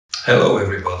Hello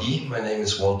everybody, my name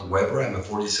is Walter Weber. I'm a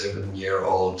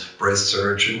 47-year-old breast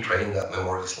surgeon trained at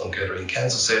Maurizio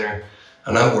Cancer Center,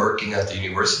 and I'm working at the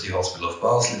University Hospital of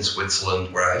Basel in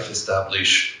Switzerland, where I've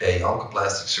established a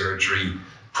oncoplastic surgery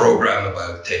program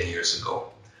about 10 years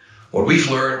ago. What we've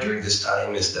learned during this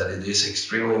time is that it is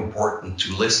extremely important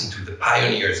to listen to the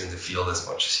pioneers in the field as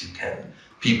much as you can.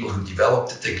 People who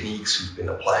developed the techniques, who've been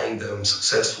applying them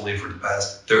successfully for the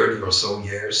past 30 or so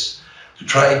years, to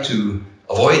try to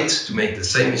avoid to make the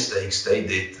same mistakes they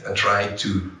did and try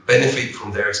to benefit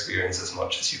from their experience as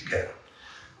much as you can.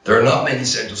 There are not many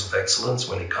centers of excellence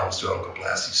when it comes to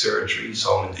oncoplastic surgery,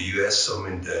 some in the US, some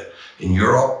in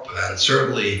Europe, and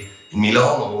certainly in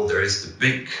Milano there is the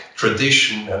big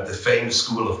tradition and the famous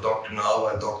school of Dr.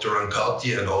 Nava and Dr.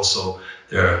 Ancati, and also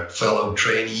their fellow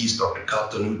trainees, Dr.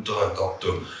 Cattanuto and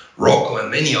Dr. Rocco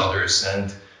and many others.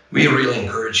 And we really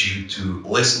encourage you to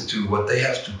listen to what they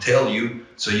have to tell you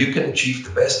so you can achieve the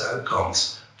best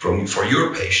outcomes for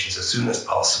your patients as soon as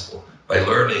possible by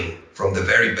learning from the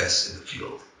very best in the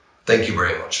field. Thank you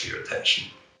very much for your attention.